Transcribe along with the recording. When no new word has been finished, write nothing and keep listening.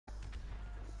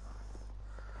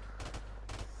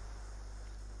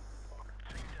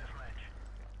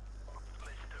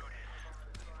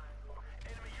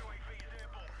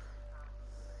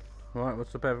Right,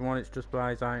 what's up everyone, it's just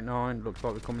Blaze89. Looks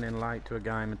like we're coming in late to a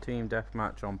game of team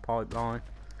deathmatch on Pipeline.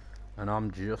 And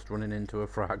I'm just running into a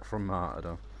frag from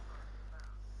Martyrdom.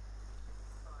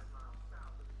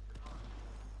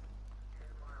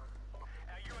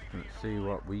 Let's see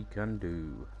what we can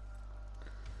do.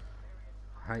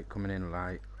 Hate coming in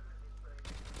late.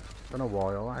 Don't know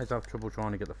why, I always have trouble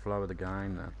trying to get the flow of the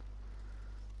game then.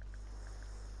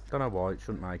 Don't know why, it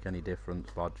shouldn't make any difference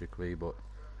logically, but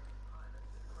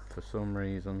for some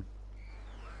reason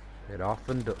it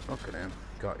often does. Look at him,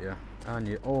 got you. And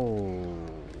you, oh,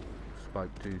 spoke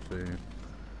too soon.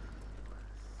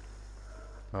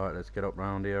 Alright, let's get up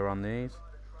round here on these.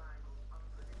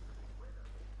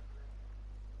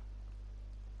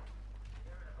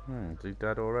 Is he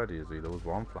dead already, is he? There was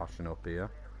one flashing up here.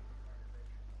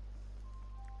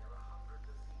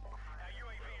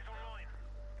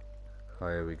 Oh,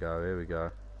 here we go, here we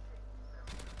go.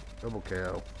 Double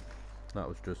kill. That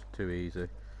was just too easy.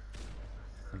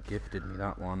 He gifted me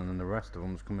that one, and then the rest of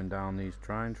them's coming down these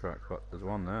train tracks. But there's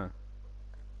one there.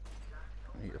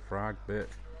 Eat a frag, bitch.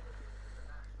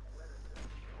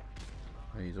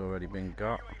 He's already been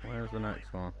got. Where's the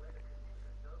next one?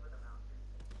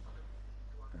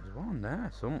 There's one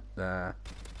there, some there.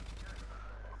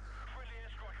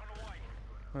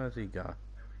 Where's he go?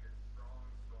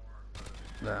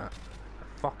 There.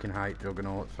 I fucking hate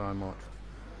Juggernaut so much.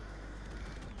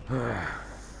 The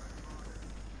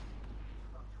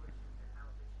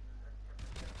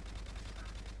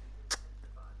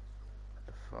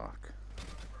fuck?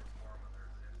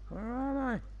 Where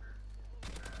are they?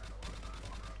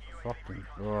 Fucking,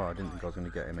 oh, I didn't think I was going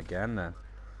to get him again then.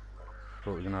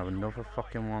 Thought we were going to have another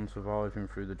fucking one surviving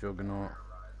through the Juggernaut.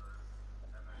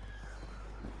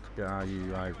 Let's get our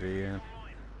UAV in.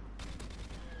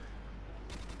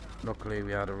 Luckily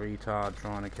we had a retard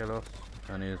trying to kill us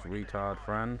and his retard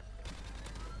friend.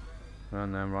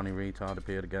 And then Ronnie retard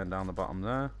appeared again down the bottom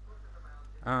there.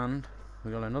 And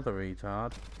we got another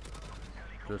retard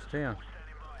just here.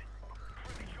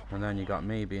 And then you got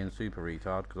me being super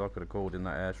retard because I could have called in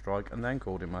that airstrike and then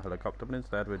called in my helicopter, but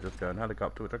instead we're just going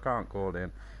helicopter, which I can't call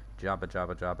in. Jabba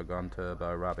jabba jabba gun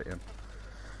turbo rabbiting.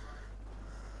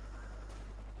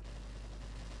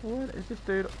 What is this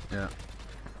dude? Yeah.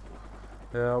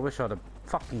 Yeah, I wish I'd have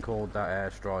fucking called that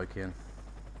airstrike in.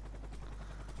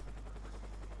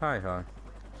 Hey ho.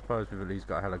 Suppose we've at least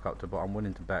got a helicopter, but I'm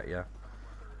willing to bet you,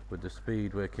 with the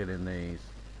speed we're killing these,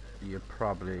 you're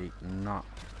probably not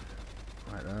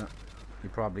like that.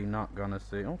 You're probably not gonna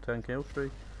see. Oh, 10 kill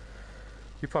streak.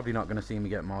 You're probably not gonna see me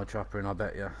get my chopper in, I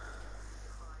bet you.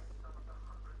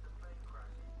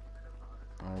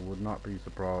 I would not be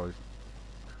surprised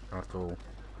at all.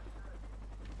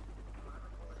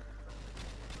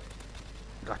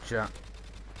 Gotcha.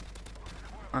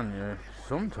 And yeah,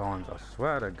 sometimes I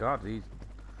swear to God,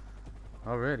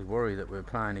 I really worry that we're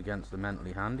playing against the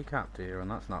mentally handicapped here,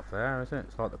 and that's not fair, is it?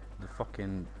 It's like the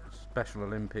fucking Special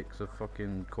Olympics of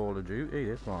fucking Call of Duty,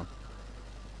 this one.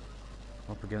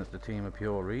 Up against a team of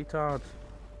pure retards.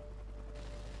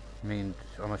 I mean,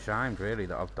 I'm ashamed really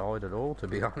that I've died at all, to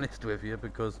be honest with you,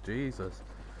 because Jesus,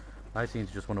 they seem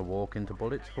to just want to walk into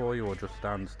bullets for you or just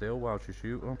stand still whilst you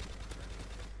shoot them.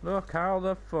 Look, how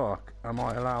the fuck am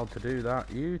I allowed to do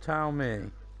that? You tell me.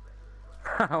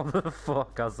 How the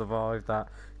fuck I survived that?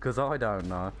 Because I don't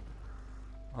know.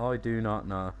 I do not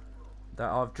know.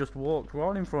 That I've just walked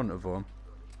right in front of them.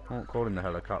 I won't call him the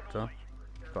helicopter.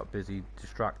 Got busy,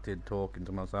 distracted, talking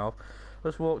to myself.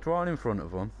 Just walked right in front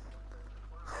of them.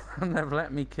 And they've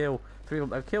let me kill 3 of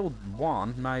them. I've killed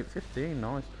one, maybe 15,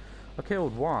 nice. I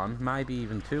killed one, maybe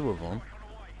even 2 of them.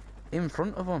 In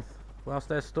front of them. Whilst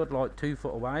they're stood like 2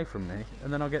 foot away from me,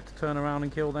 and then I get to turn around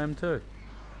and kill them too.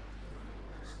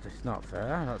 It's not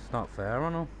fair. That's not fair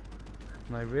on them.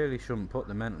 They really shouldn't put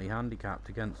the mentally handicapped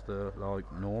against the like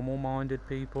normal-minded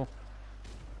people.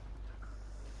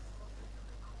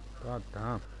 God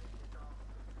damn.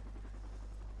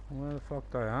 Where the fuck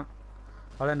they at?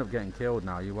 I'll end up getting killed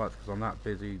now. You watch, because I'm that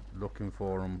busy looking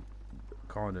for them,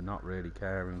 kind of not really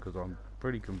caring, because I'm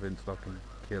pretty convinced I can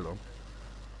kill them.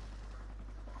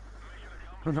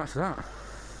 And that's that.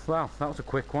 Well, that was a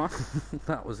quick one.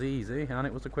 That was easy, and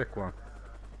it was a quick one.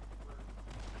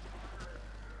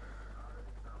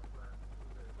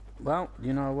 Well,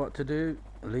 you know what to do.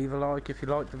 Leave a like if you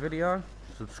liked the video.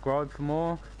 Subscribe for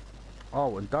more.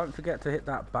 Oh, and don't forget to hit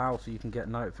that bell so you can get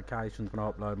notifications when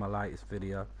I upload my latest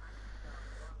video.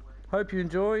 Hope you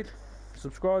enjoyed.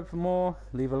 Subscribe for more.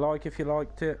 Leave a like if you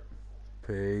liked it.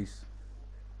 Peace.